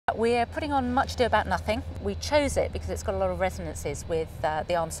We're putting on Much Ado About Nothing. We chose it because it's got a lot of resonances with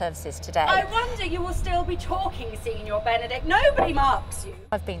the armed services today. I wonder you will still be talking, Senior Benedict. Nobody marks you.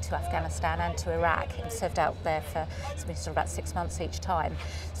 I've been to Afghanistan and to Iraq and served out there for sort of about 6 months each time.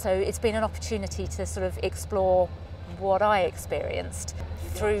 So it's been an opportunity to sort of explore what I experienced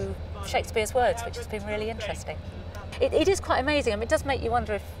through Shakespeare's words, which has been really interesting. It is quite amazing. I mean, it does make you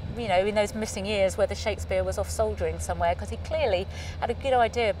wonder if, you know, in those missing years whether Shakespeare was off soldiering somewhere, because he clearly had a good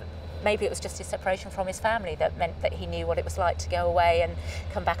idea, but maybe it was just his separation from his family that meant that he knew what it was like to go away and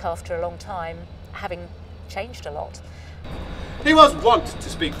come back after a long time, having changed a lot. He was wont to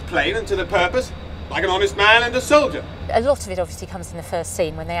speak plain and to the purpose, like an honest man and a soldier. A lot of it obviously comes in the first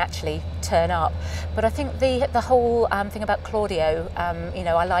scene when they actually turn up, but I think the whole thing about Claudio, you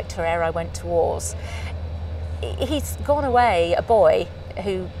know, I liked her ere I went to wars. He's gone away, a boy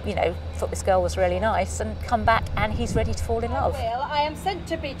who, you know, thought this girl was really nice, and come back and he's ready to fall in love. Well, I am sent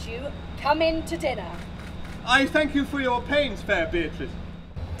to bid you come in to dinner. I thank you for your pains, fair Beatrice.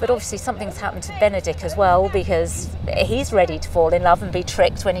 But obviously something's happened to Benedict as well, because he's ready to fall in love and be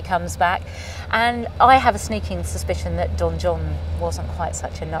tricked when he comes back. And I have a sneaking suspicion that Don John wasn't quite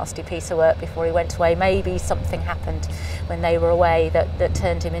such a nasty piece of work before he went away. Maybe something happened when they were away that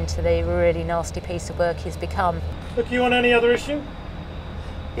turned him into the really nasty piece of work he's become. Look, you on any other issue?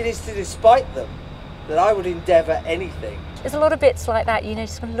 It is to despite them that I would endeavour anything. There's a lot of bits like that, you know,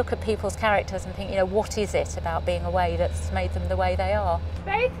 just going to look at people's characters and think, you know, what is it about being away that's made them the way they are?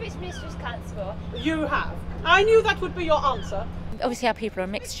 Both which mistress can't score. You have. I knew that would be your answer. Obviously our people are a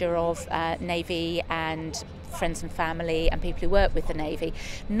mixture of Navy and friends and family and people who work with the Navy.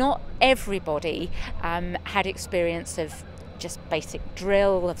 Not everybody had experience of just basic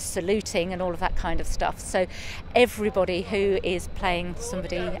drill, of saluting and all of that kind of stuff. So everybody who is playing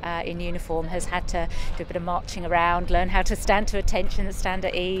somebody in uniform has had to do a bit of marching around, learn how to stand to attention and stand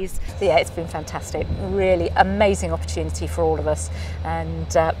at ease. So yeah, it's been fantastic. Really amazing opportunity for all of us.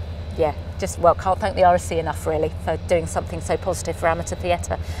 And yeah, just, well, can't thank the RSC enough really for doing something so positive for amateur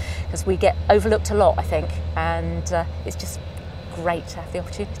theatre, because we get overlooked a lot, I think, and it's just great to have the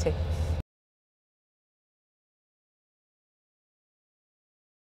opportunity.